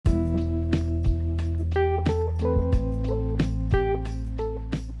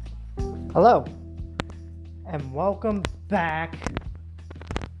Hello, and welcome back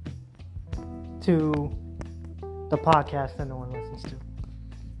to the podcast that no one listens to.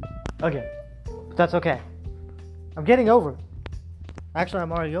 Okay, but that's okay. I'm getting over it. Actually,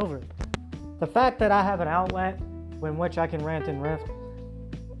 I'm already over it. The fact that I have an outlet in which I can rant and riff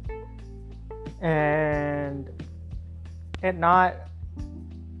and it not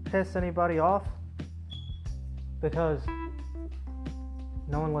piss anybody off because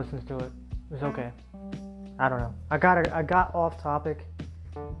no one listens to it. It's okay. I don't know. I got off topic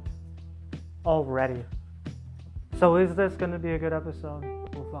already. So is this going to be a good episode?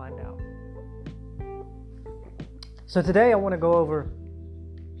 We'll find out. So today I want to go over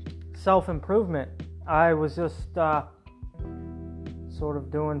self-improvement. I was just sort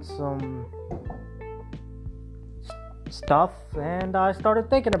of doing some stuff and I started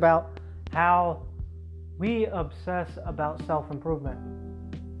thinking about how we obsess about self-improvement.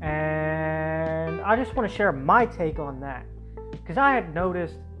 And I just want to share my take on that. Because I had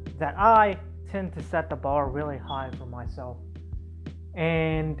noticed that I tend to set the bar really high for myself.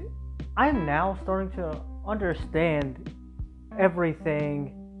 And I'm now starting to understand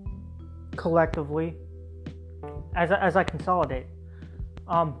everything collectively as I consolidate.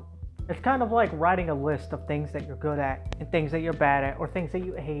 It's kind of like writing a list of things that you're good at and things that you're bad at or things that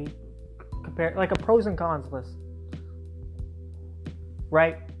you hate. Compare like a pros and cons list.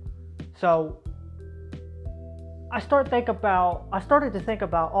 Right? So I started to think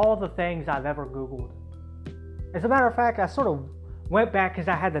about all the things I've ever Googled. As a matter of fact, I sort of went back because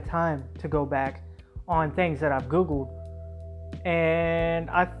I had the time to go back on things that I've Googled. And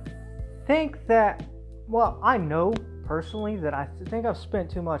I think that, I know personally that I think I've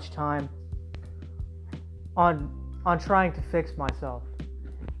spent too much time on trying to fix myself.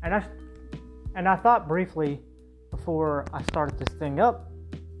 And I thought briefly before I started this thing up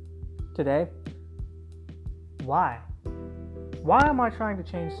today, why? Why am I trying to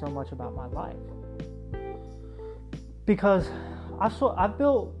change so much about my life? Because I've sort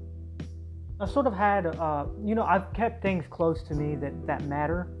of had, I've kept things close to me that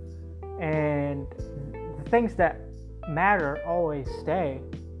matter, and the things that matter always stay,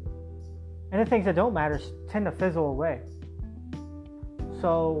 and the things that don't matter tend to fizzle away.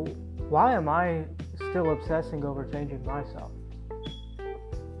 So why am I still obsessing over changing myself?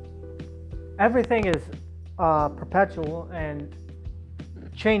 Everything is perpetual and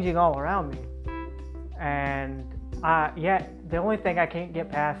changing all around me, and yet the only thing I can't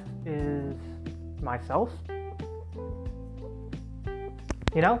get past is myself.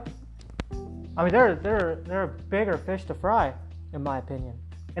 You know, I mean, there are bigger fish to fry, in my opinion,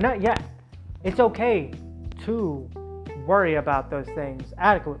 and not yet. It's okay to worry about those things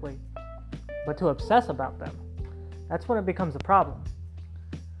adequately, but to obsess about them, that's when it becomes a problem.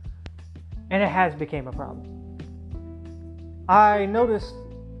 And it has become a problem. I noticed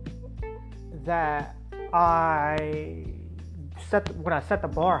that when I set the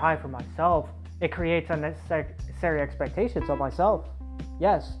bar high for myself, it creates unnecessary expectations on myself.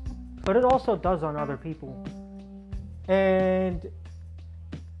 Yes, but it also does on other people. And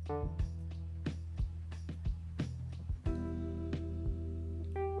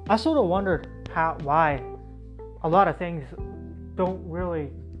I sort of wondered why a lot of things don't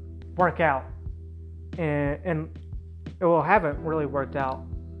really work out, and haven't really worked out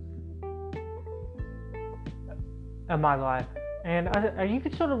in my life. And you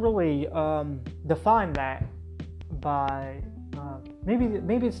could sort of really define that by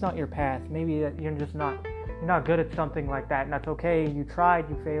maybe it's not your path. Maybe that you're not good at something like that, and that's okay. You tried,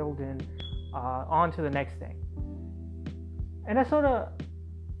 you failed, and on to the next thing. And that sort of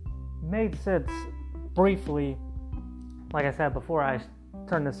made sense briefly, like I said before I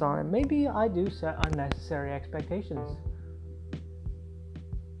turn this on, and maybe I do set unnecessary expectations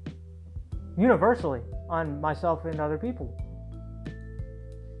universally on myself and other people.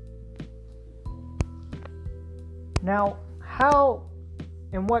 Now, how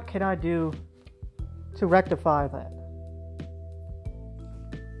and what can I do to rectify that?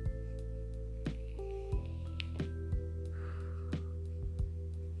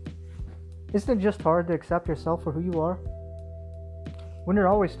 Isn't it just hard to accept yourself for who you are? When you're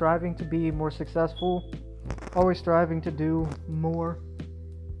always striving to be more successful, always striving to do more,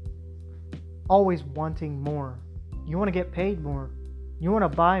 always wanting more. You want to get paid more. You want to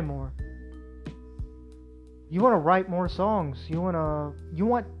buy more. You want to write more songs. You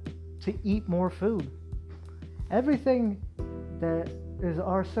want to eat more food. Everything that is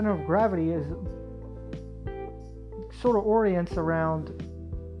our center of gravity is sort of orients around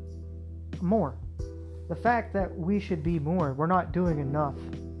more. The fact that we should be more, we're not doing enough. And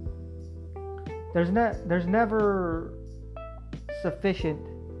that's sort of there's never sufficient,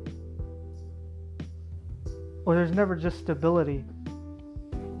 or there's never just stability,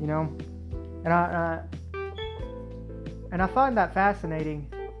 you know. And I find that fascinating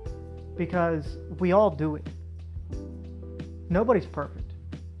because we all do it. Nobody's perfect.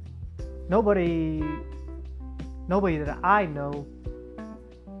 Nobody that I know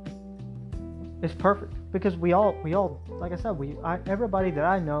is perfect, because we all, like I said, everybody that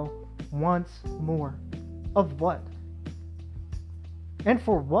I know wants more. Of what? And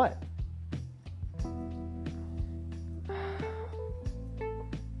for what?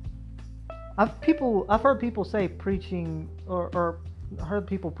 I've heard people say preaching, or heard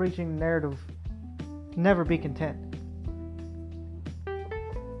people preaching the narrative, never be content,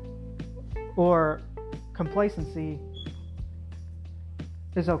 or complacency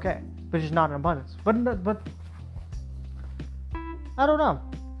is okay, but just not in abundance. But I don't know.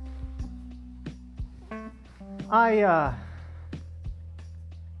 I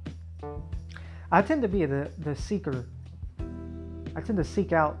tend to be the seeker. I tend to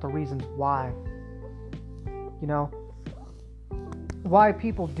seek out the reasons why. You know, why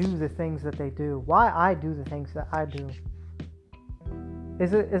people do the things that they do. Why I do the things that I do.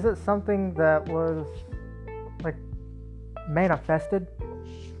 Is it something that was like manifested?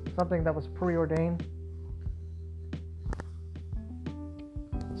 Something that was preordained?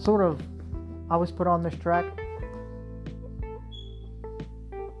 Sort of, I was put on this track.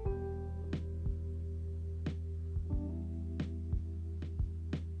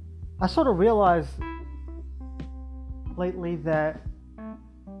 I sort of realized lately that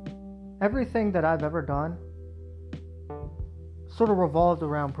everything that I've ever done sort of revolved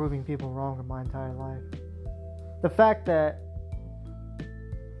around proving people wrong in my entire life. The fact that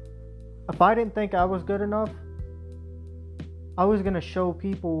if I didn't think I was good enough, I was going to show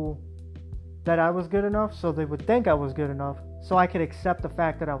people that I was good enough so they would think I was good enough, so I could accept the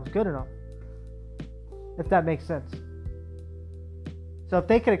fact that I was good enough. If that makes sense. So if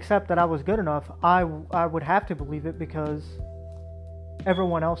they could accept that I was good enough, I would have to believe it because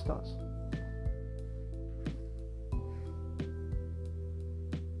everyone else does.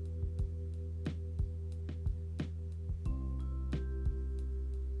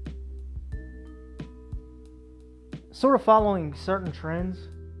 Sort of following certain trends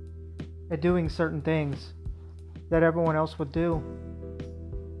and doing certain things that everyone else would do.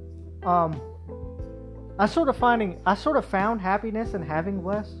 I sort of found happiness in having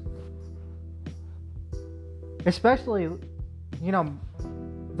less. Especially, you know,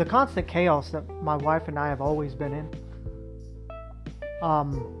 the constant chaos that my wife and I have always been in.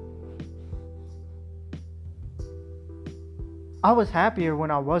 I was happier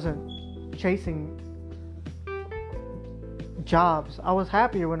when I wasn't chasing jobs. I was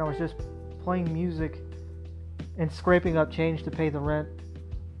happier when I was just playing music and scraping up change to pay the rent.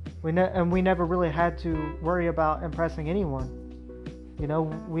 We never really had to worry about impressing anyone. You know,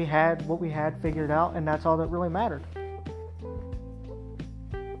 we had what we had figured out, and that's all that really mattered.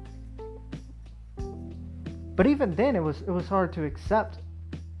 But even then, it was hard to accept,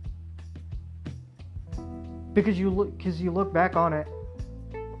 because you look back on it,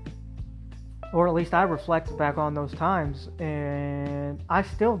 or at least I reflect back on those times, and I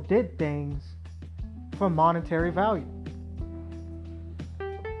still did things for monetary value.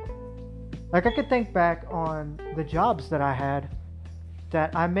 Like, I could think back on the jobs that I had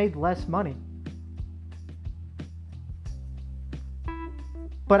that I made less money,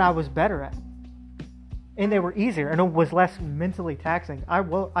 but I was better at, and they were easier, and it was less mentally taxing. I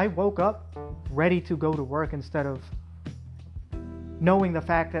woke up ready to go to work instead of knowing the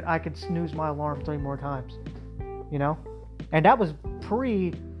fact that I could snooze my alarm 3 more times, you know? And that was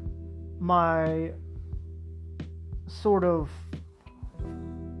pre my sort of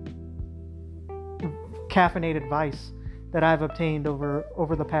caffeinated vice that I've obtained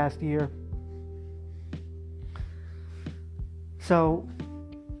over the past year. So,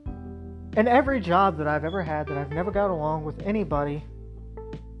 in every job that I've ever had that I've never got along with anybody,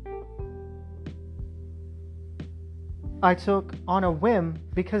 I took on a whim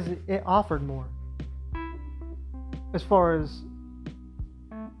because it offered more. As far as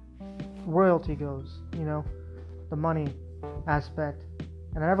royalty goes, you know, the money aspect.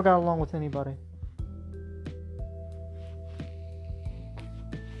 And I never got along with anybody.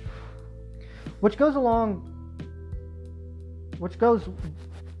 Which goes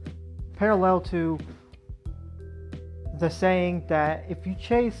parallel to the saying that if you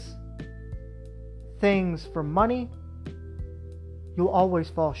chase things for money, you'll always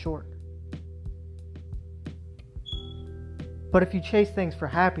fall short. But if you chase things for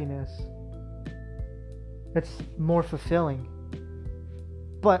happiness, It's more fulfilling.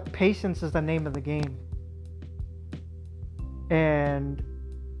 But patience is the name of the game. And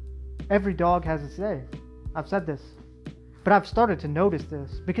every dog has its day. I've said this. But I've started to notice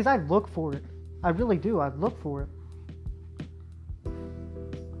this because I look for it. I really do. I look for it.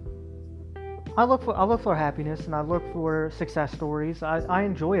 I look for happiness, and I look for success stories. I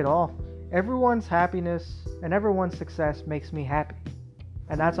enjoy it all. Everyone's happiness and everyone's success makes me happy.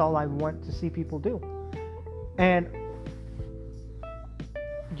 And that's all I want to see people do. And,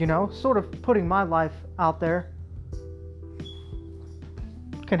 sort of putting my life out there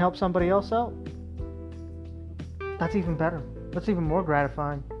can help somebody else out. That's even better. That's even more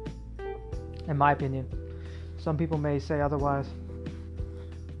gratifying, in my opinion. Some people may say otherwise.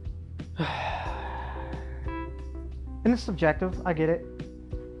 And it's subjective, I get it.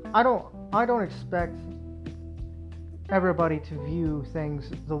 I don't expect everybody to view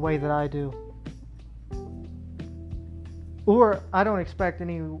things the way that I do. Or I don't expect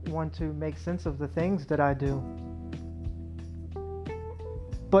anyone to make sense of the things that I do.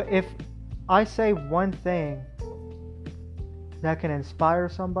 But if I say one thing that can inspire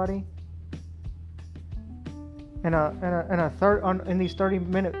somebody in these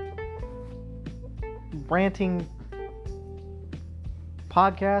 30-minute ranting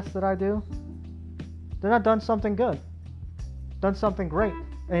podcasts that I do, then I've done something good, done something great,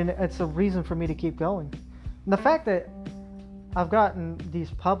 and it's a reason for me to keep going. And the fact that I've gotten these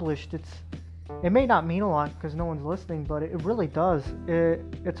published, it may not mean a lot because no one's listening, but it really does.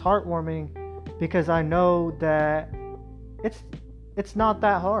 It's heartwarming because I know that it's not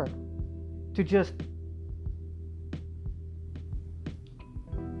that hard to just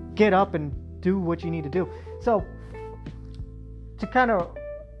get up and do what you need to do. So, to kind of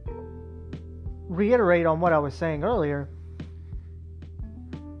reiterate on what I was saying earlier,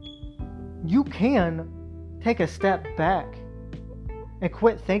 you can take a step back and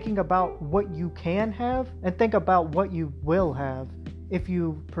quit thinking about what you can have and think about what you will have if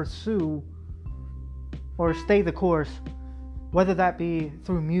you pursue or stay the course, whether that be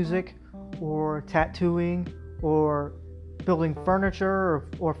through music or tattooing or building furniture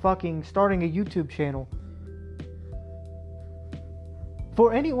or fucking starting a YouTube channel.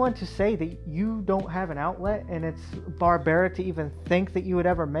 For anyone to say that you don't have an outlet and it's barbaric to even think that you would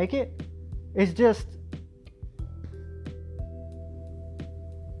ever make it is just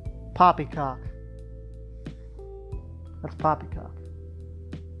poppycock. That's poppycock.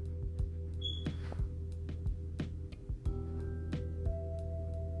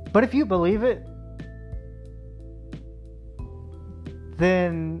 But if you believe it,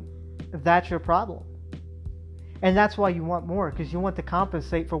 then that's your problem. And that's why you want more, because you want to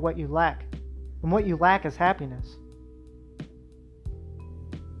compensate for what you lack. And what you lack is happiness.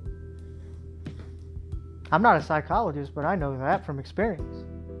 I'm not a psychologist, but I know that from experience.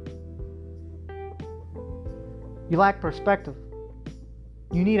 You lack perspective.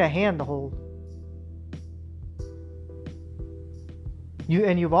 You need a hand to hold.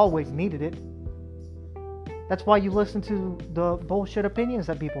 You've always needed it. That's why you listen to the bullshit opinions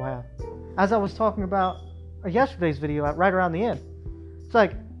that people have. As I was talking about yesterday's video, right around the end. It's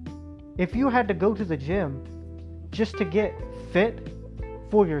like, if you had to go to the gym just to get fit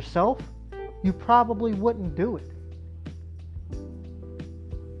for yourself, you probably wouldn't do it.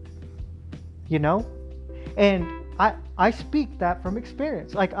 You know? And I speak that from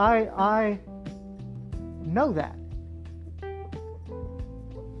experience. Like, I know that.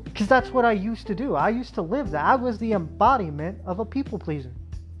 Because that's what I used to do. I used to live that. I was the embodiment of a people pleaser.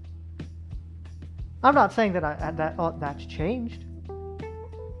 I'm not saying that that's changed.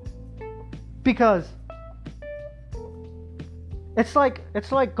 Because it's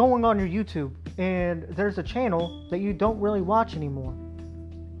like going on your YouTube and there's a channel that you don't really watch anymore.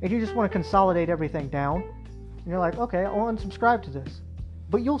 And you just want to consolidate everything down. And you're like, okay, I'll unsubscribe to this.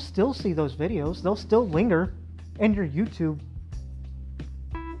 But you'll still see those videos. They'll still linger in your YouTube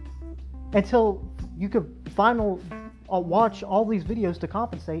until you could watch all these videos to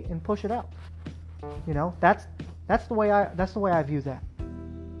compensate and push it out. You know, that's the way I view that.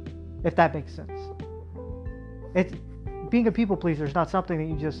 If that makes sense. It's being a people pleaser is not something that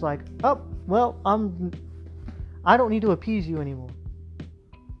you just like, oh, well, I don't need to appease you anymore.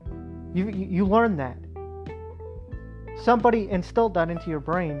 You learn that. Somebody instilled that into your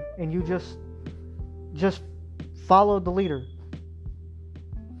brain, and you just followed the leader.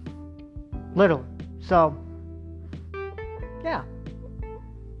 Literally. So, yeah.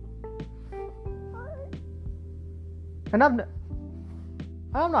 And I'm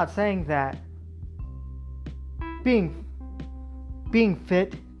not saying that being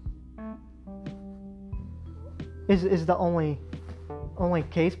fit is the only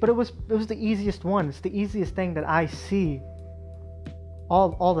case, but it was the easiest one. It's the easiest thing that I see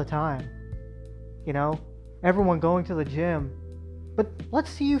all the time. You know, everyone going to the gym. But let's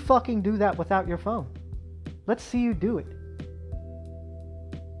see you fucking do that without your phone. Let's see you do it.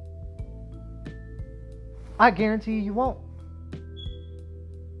 I guarantee you won't.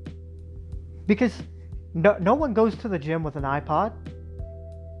 Because no one goes to the gym with an iPod.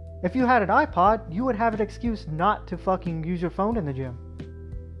 If you had an iPod, you would have an excuse not to fucking use your phone in the gym.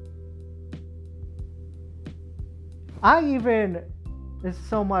 I even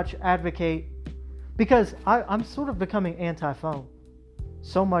so much advocate, because I'm sort of becoming anti-phone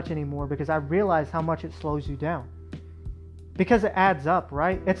so much anymore, because I realize how much it slows you down. Because it adds up,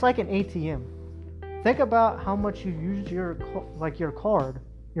 right? It's like an ATM. Think about how much you use your card,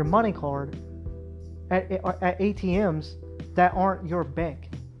 your money card, at ATMs that aren't your bank.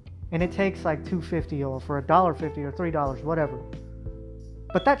 And it takes like $2.50 or for $1.50 or $3, whatever.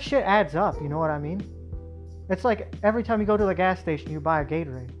 But that shit adds up, you know what I mean? It's like every time you go to the gas station, you buy a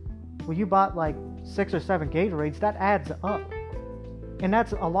Gatorade. Well, you bought like 6 or 7 Gatorades, that adds up. And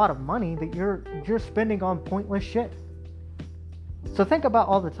that's a lot of money that you're spending on pointless shit. So think about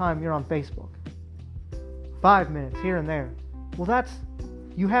all the time you're on Facebook. 5 minutes here and there. Well,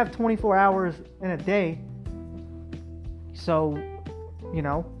 you have 24 hours in a day. So,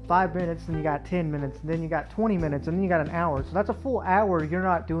 5 minutes, then you got 10 minutes, and then you got 20 minutes, and then you got an hour. So that's a full hour you're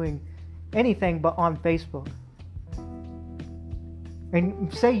not doing anything but on Facebook.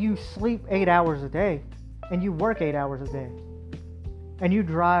 And say you sleep 8 hours a day, and you work 8 hours a day, and you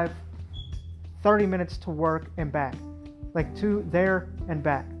drive 30 minutes to work and back, like to there and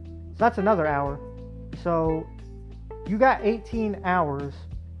back. So that's another hour. So you got 18 hours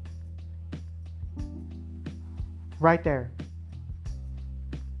right there.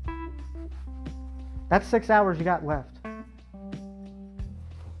 That's 6 hours you got left.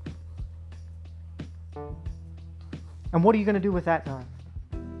 And what are you going to do with that time?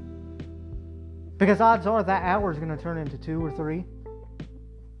 Because odds are that hour is going to turn into 2 or 3.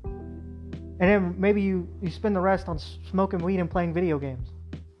 And then maybe you spend the rest on smoking weed and playing video games.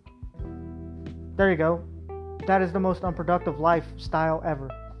 There you go. That is the most unproductive lifestyle ever.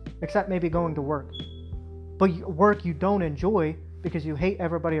 Except maybe going to work. But work you don't enjoy because you hate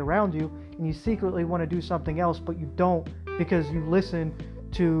everybody around you, and you secretly want to do something else, but you don't because you listen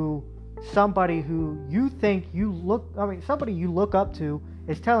to somebody who you think somebody you look up to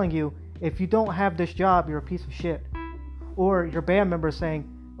is telling you, if you don't have this job, you're a piece of shit. Or your band member saying,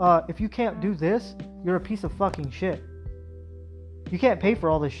 if you can't do this, you're a piece of fucking shit. You can't pay for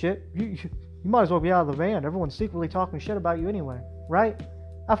all this shit. You might as well be out of the band. Everyone's secretly talking shit about you anyway, right?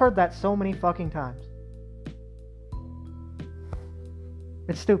 I've heard that so many fucking times.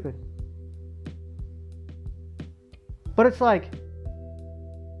 It's stupid. But it's like,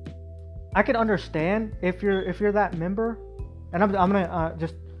 I can understand if you're that member, and I'm gonna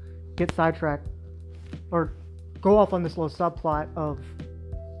just get sidetracked or go off on this little subplot of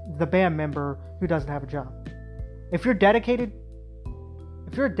the band member who doesn't have a job. If you're a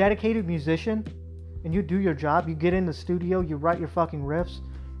dedicated musician and you do your job, you get in the studio, you write your fucking riffs,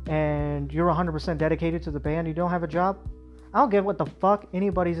 and you're 100% dedicated to the band, you don't have a job, I don't get what the fuck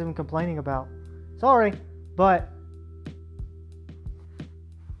anybody's even complaining about. Sorry, but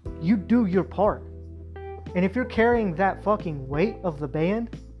you do your part. And if you're carrying that fucking weight of the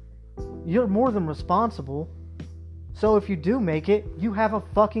band, you're more than responsible. So if you do make it, you have a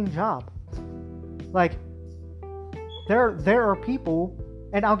fucking job. Like, there are people,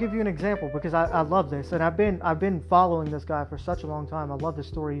 and I'll give you an example because I love this, and I've been following this guy for such a long time. I love this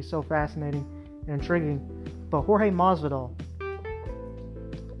story. He's so fascinating and intriguing. But Jorge Masvidal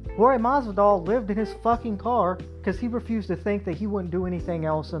lived in his fucking car because he refused to think that he wouldn't do anything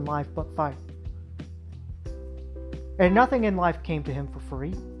else in life but fight. And nothing in life came to him for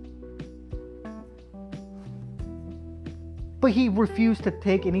free. But he refused to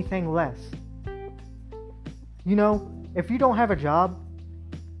take anything less. If you don't have a job,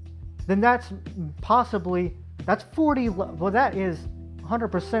 then that's 40, well, that is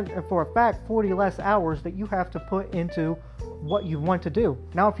 100% for a fact 40 less hours that you have to put into what you want to do.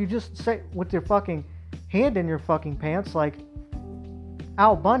 Now, if you just sit with your fucking hand in your fucking pants like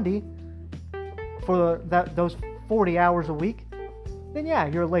Al Bundy for those 40 hours a week, then yeah,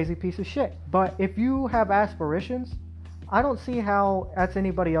 you're a lazy piece of shit. But if you have aspirations, I don't see how that's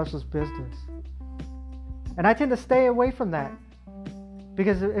anybody else's business. And I tend to stay away from that.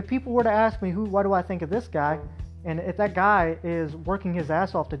 Because if people were to ask me, what do I think of this guy? And if that guy is working his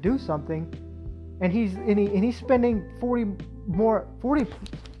ass off to do something, and he's spending 40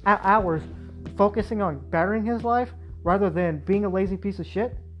 hours focusing on bettering his life rather than being a lazy piece of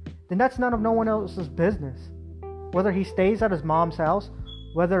shit, then that's none of no one else's business. Whether he stays at his mom's house,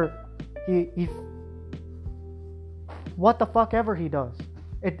 whether he what the fuck ever he does,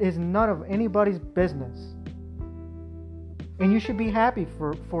 it is none of anybody's business. And you should be happy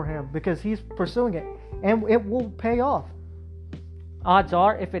for him because he's pursuing it, and it will pay off. Odds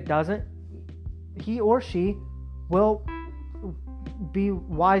are, if it doesn't, he or she will be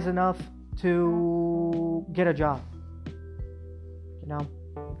wise enough to get a job. You know,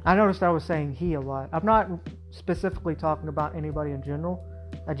 I noticed I was saying he a lot. I'm not specifically talking about anybody in general.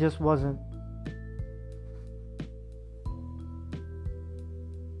 I just wasn't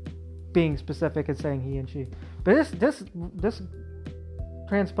being specific and saying he and she. But this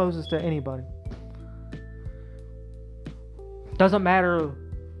transposes to anybody. Doesn't matter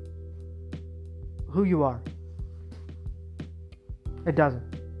who you are. It doesn't.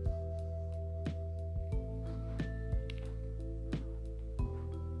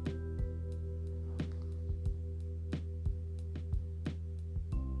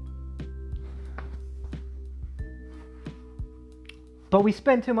 But we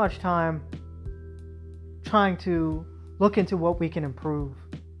spend too much time trying to look into what we can improve.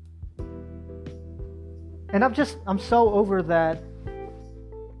 And I'm so over that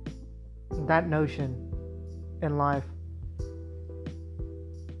notion in life.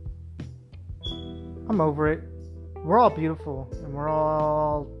 I'm over it. We're all beautiful and we're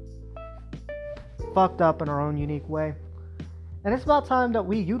all fucked up in our own unique way. And it's about time that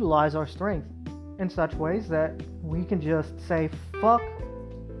we utilize our strength in such ways that we can just say fuck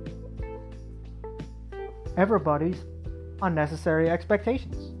everybody's unnecessary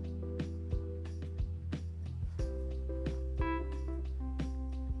expectations.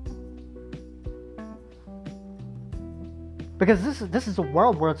 Because this is a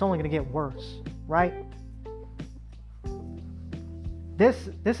world where it's only going to get worse, right?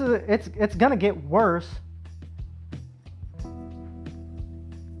 It's going to get worse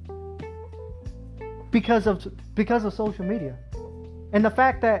because of social media. And the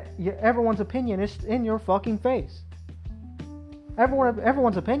fact that everyone's opinion is in your fucking face.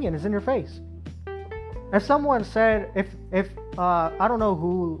 Everyone's opinion is in your face. If someone said, if I don't know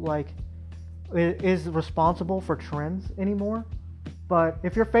who like is responsible for trends anymore, but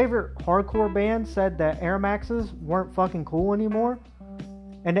if your favorite hardcore band said that Air Maxes weren't fucking cool anymore,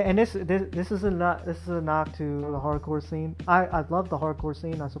 and this is a knock to the hardcore scene. I love the hardcore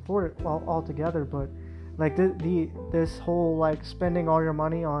scene. I support it all together, but like this whole like spending all your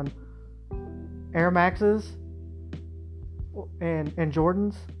money on Air Maxes and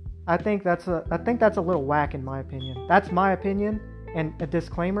Jordans, I think that's a little whack in my opinion. That's my opinion, and a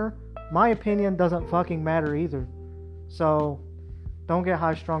disclaimer, my opinion doesn't fucking matter either. So don't get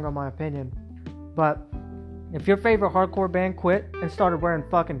high strung on my opinion. But if your favorite hardcore band quit and started wearing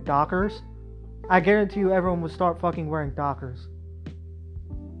fucking Dockers, I guarantee you everyone would start fucking wearing Dockers.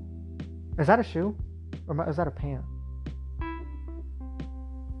 Is that a shoe? Or is that a pant?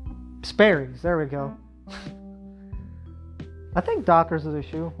 Sperry's, there we go. I think Dockers is a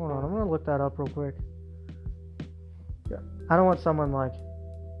shoe. Hold on, I'm gonna look that up real quick. Yeah. I don't want someone like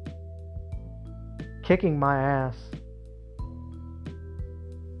kicking my ass.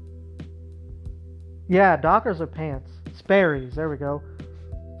 Yeah, Dockers are pants. Sperry's, there we go.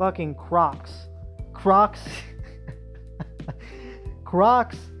 Fucking Crocs. Crocs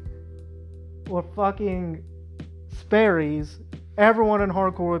or fucking Sperry's, everyone in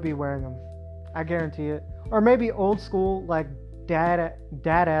hardcore would be wearing them. I guarantee it. Or maybe old school, like dad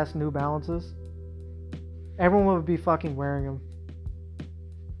ass New Balances. Everyone would be fucking wearing them.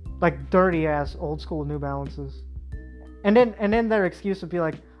 Like dirty ass old school New Balances. And then their excuse would be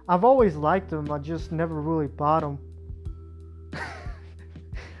like, I've always liked them, I just never really bought them.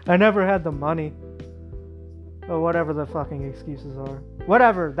 I never had the money. Or whatever the fucking excuses are.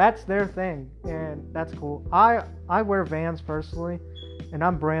 Whatever, that's their thing, and that's cool. I wear Vans personally, and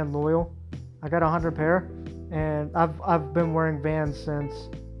I'm brand loyal. I got 100 pair, and I've been wearing Vans since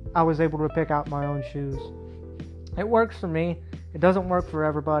I was able to pick out my own shoes. It works for me. It doesn't work for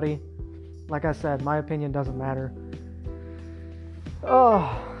everybody. Like I said, my opinion doesn't matter.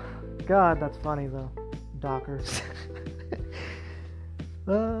 Oh, God, that's funny though. Dockers.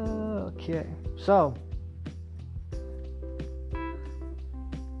 Okay, so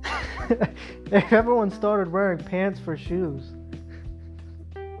if everyone started wearing pants for shoes,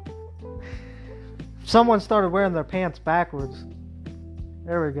 someone started wearing their pants backwards.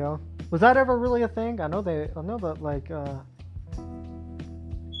 There we go. Was that ever really a thing? I know that like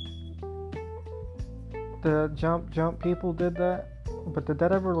the jump people did that. But did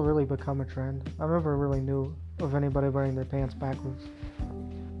that ever really become a trend? I never really knew of anybody wearing their pants backwards.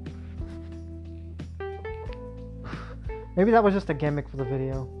 Maybe that was just a gimmick for the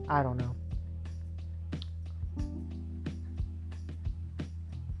video. I don't know.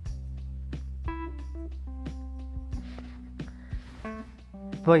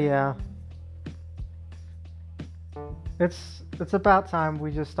 But yeah. It's about time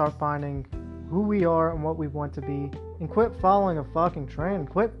we just start finding who we are and what we want to be, and quit following a fucking trend.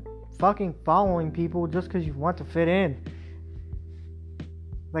 Quit fucking following people just because you want to fit in.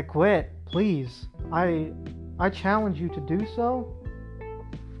 Like, quit, please. I challenge you to do so,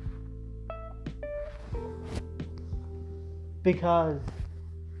 because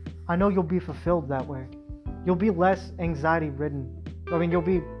I know you'll be fulfilled that way. You'll be less anxiety ridden. You'll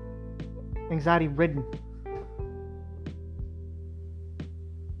be anxiety ridden.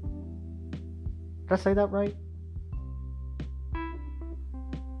 Did I say that right?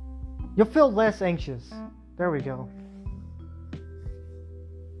 You'll feel less anxious. There we go.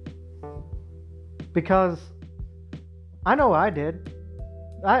 Because I know I did.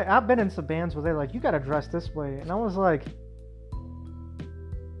 I've been in some bands where they're like, you gotta dress this way. And I was like,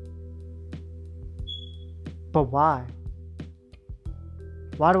 but why?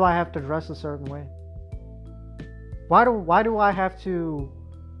 Why do I have to dress a certain way? Why do I have to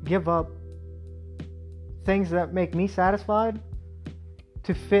give up things that make me satisfied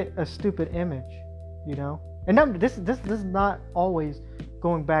to fit a stupid image, you know? And this is not always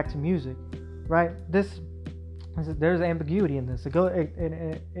going back to music, right? There's ambiguity in this.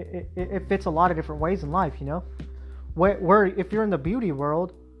 It fits a lot of different ways in life, you know? Where if you're in the beauty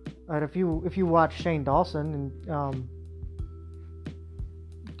world, and if you watch Shane Dawson, and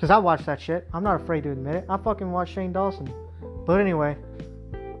because I watch that shit, I'm not afraid to admit it. I fucking watch Shane Dawson. But anyway,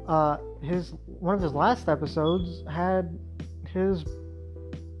 one of his last episodes had his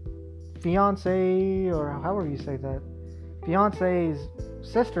fiance, or however you say that, fiance's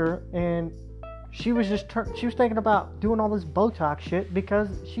sister, and she was thinking about doing all this Botox shit because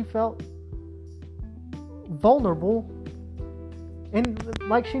she felt vulnerable and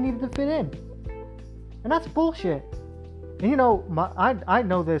like she needed to fit in. And that's bullshit. And you know, I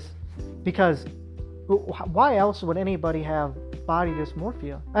know this because why else would anybody have body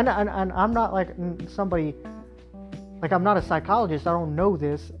dysmorphia? And I'm not like somebody, like I'm not a psychologist, I don't know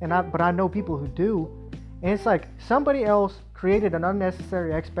this, but I know people who do. And it's like somebody else created an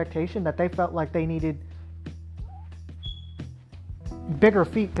unnecessary expectation that they felt like they needed bigger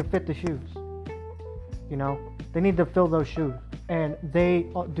feet to fit the shoes. You know, they need to fill those shoes, and they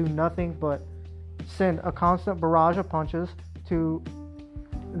do nothing but send a constant barrage of punches to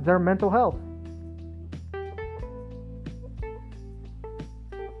their mental health.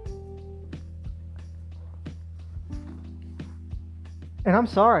 And I'm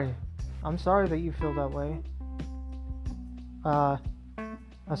sorry that you feel that way. I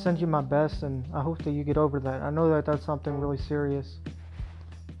send you my best, and I hope that you get over that. I know that that's something really serious.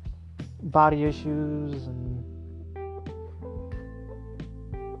 Body issues and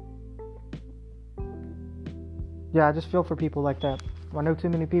yeah, I just feel for people like that. I know too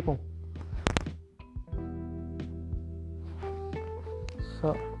many people.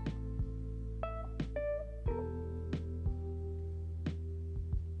 So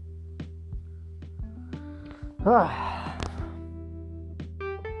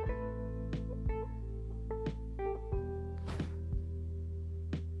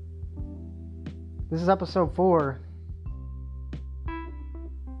this is episode 4.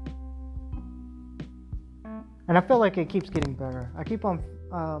 And I feel like it keeps getting better. I keep on,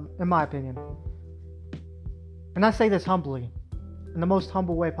 in my opinion. And I say this humbly, in the most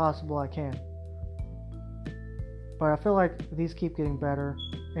humble way possible I can. But I feel like these keep getting better.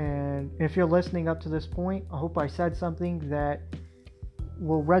 And if you're listening up to this point, I hope I said something that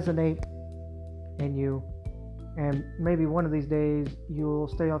will resonate in you. And maybe one of these days you'll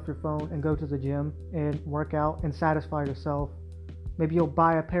stay off your phone and go to the gym and work out and satisfy yourself. Maybe you'll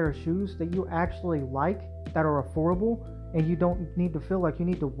buy a pair of shoes that you actually like, that are affordable, and you don't need to feel like you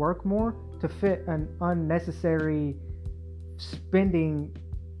need to work more to fit an unnecessary spending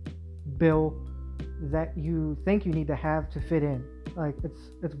bill that you think you need to have to fit in. Like,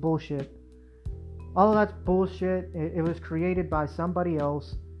 it's bullshit. All of that's bullshit. It was created by somebody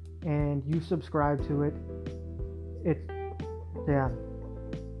else, and you subscribe to it. Yeah.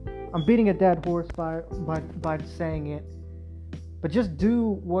 I'm beating a dead horse by saying it. But just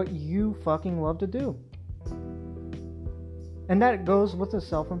do what you fucking love to do. And that goes with the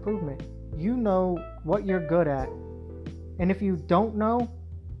self-improvement. You know what you're good at. And if you don't know,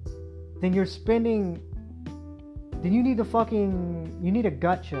 then you're spending then you need a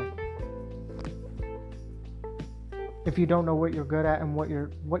gut check. If you don't know what you're good at and what you're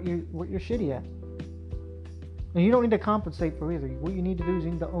shitty at. And you don't need to compensate for either. What you need to do is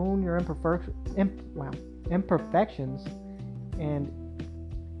you need to own your imperfections, and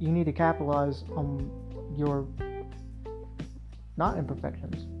you need to capitalize on your not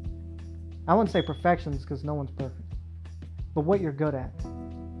imperfections. I wouldn't say perfections because no one's perfect, but what you're good at,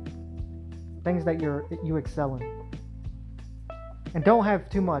 things that you excel in, and don't have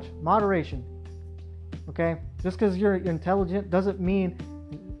too much moderation. Okay, just because you're intelligent doesn't mean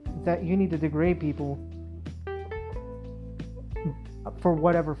that you need to degrade people for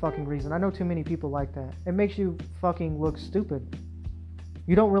whatever fucking reason. I know too many people like that. It makes you fucking look stupid.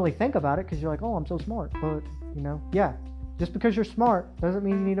 You don't really think about it because you're like, oh, I'm so smart. But, yeah. Just because you're smart doesn't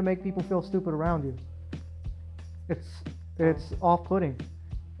mean you need to make people feel stupid around you. It's off-putting.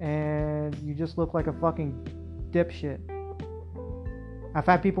 And you just look like a fucking dipshit. I've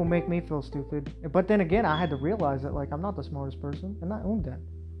had people make me feel stupid. But then again, I had to realize that, I'm not the smartest person. And I owned that.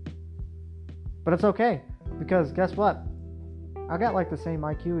 But it's okay. Because guess what? I got the same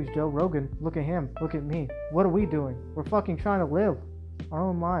IQ as Joe Rogan. Look at him. Look at me. What are we doing? We're fucking trying to live our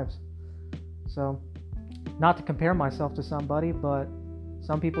own lives. So, not to compare myself to somebody, but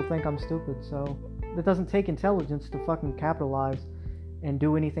some people think I'm stupid. So, it doesn't take intelligence to fucking capitalize and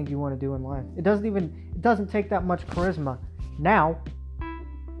do anything you want to do in life. It doesn't take that much charisma. Now,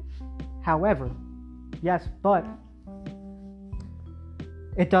 however, yes, but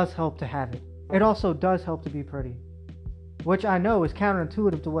it does help to have it. It also does help to be pretty. Which I know is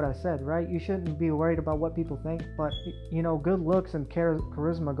counterintuitive to what I said, right? You shouldn't be worried about what people think, but, good looks and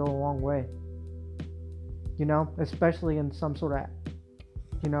charisma go a long way. Especially in some sort of,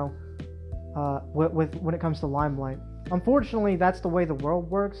 when it comes to limelight. Unfortunately, that's the way the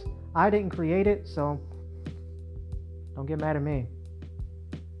world works. I didn't create it, so don't get mad at me.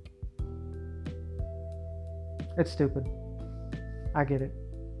 It's stupid. I get it.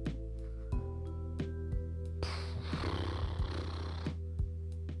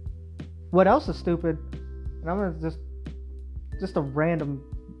 What else is stupid? And I'm gonna just a random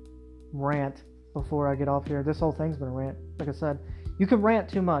rant before I get off here. This whole thing's been a rant. Like I said, you can rant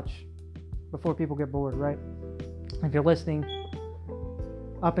too much before people get bored, right? If you're listening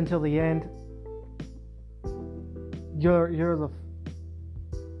up until the end, you're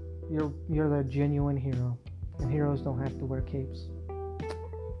the genuine hero, and heroes don't have to wear capes.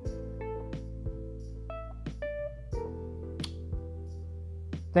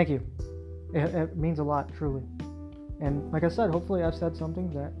 Thank you. It means a lot, truly. And like I said, hopefully I've said something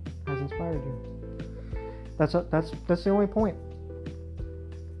that has inspired you. That's the only point.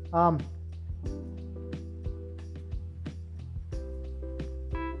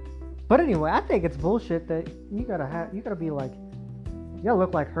 But anyway, I think it's bullshit that you gotta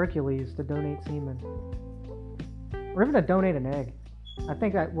look like Hercules to donate semen, or even to donate an egg. I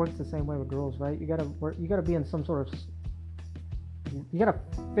think that works the same way with girls, right? You gotta be in some sort of, you gotta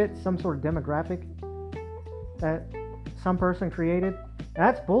fit some sort of demographic that some person created.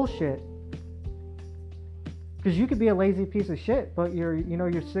 That's bullshit. Because you could be a lazy piece of shit, but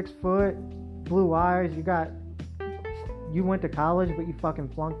you're 6 foot, blue eyes, you went to college, but you fucking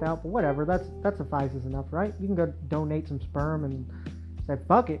flunked out. But whatever, that suffices enough, right? You can go donate some sperm and say,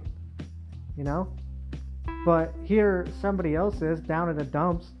 fuck it, But here, somebody else is down in the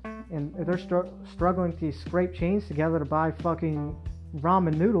dumps, and they're struggling to scrape change together to buy fucking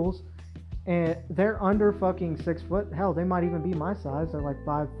ramen noodles, and they're under fucking 6 foot. Hell, they might even be my size. They're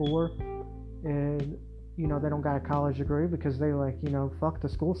 5'4", and they don't got a college degree because they fuck the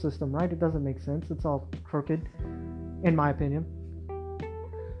school system, right? It doesn't make sense. It's all crooked, in my opinion.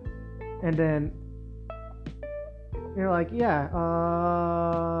 And then you're like, yeah,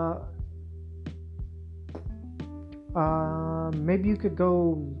 maybe you could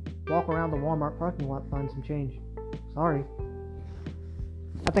go walk around the Walmart parking lot, find some change. Sorry.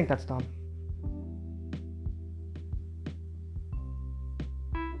 I think that's dumb.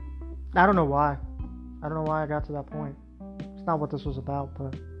 I don't know why I got to that point. It's not what this was about,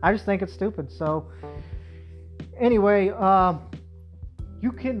 but I just think it's stupid. So anyway,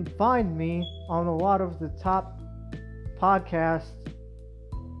 you can find me on a lot of the top podcast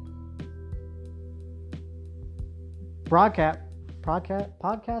broadcast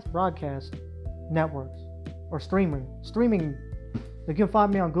networks, or streaming. You can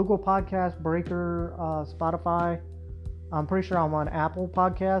find me on Google Podcasts, Breaker, Spotify. I'm pretty sure I'm on Apple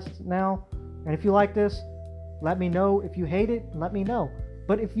Podcasts now. And if you like this, let me know. If you hate it, let me know.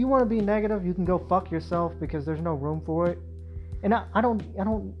 But if you want to be negative, you can go fuck yourself, because there's no room for it. And I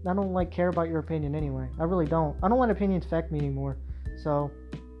don't like care about your opinion anyway. I really don't. I don't let opinions affect me anymore. So,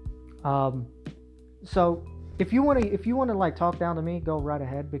 so if you want to like talk down to me, go right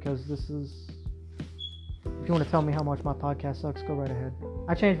ahead, because this is. If you want to tell me how much my podcast sucks, go right ahead.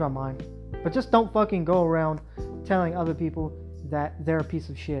 I changed my mind. But just don't fucking go around telling other people that they're a piece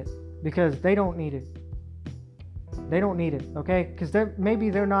of shit, because they don't need it. They don't need it, okay? Because maybe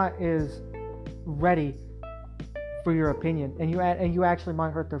they're not as ready for your opinion, and you actually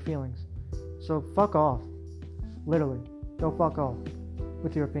might hurt their feelings. So fuck off. Literally, go fuck off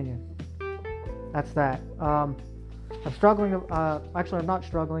with your opinion. That's that. I'm struggling. Actually, I'm not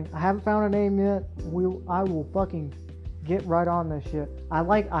struggling. I haven't found a name yet. I will fucking get right on this shit.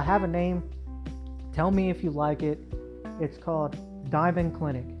 I have a name. Tell me if you like it. It's called Diamond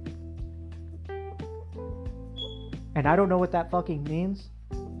Clinic. And I don't know what that fucking means,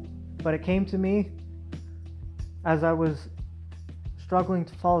 but it came to me as I was struggling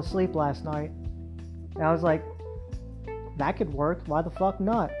to fall asleep last night. And I was like, that could work. Why the fuck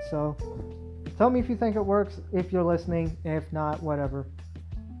not? So tell me if you think it works, if you're listening. If not, whatever.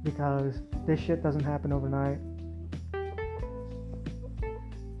 Because this shit doesn't happen overnight.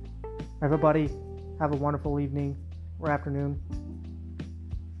 Everybody, have a wonderful evening or afternoon.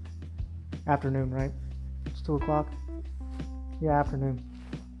 Afternoon, right? It's 2 o'clock. Yeah, afternoon.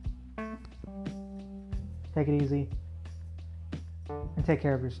 Take it easy. And take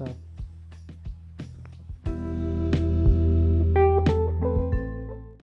care of yourself.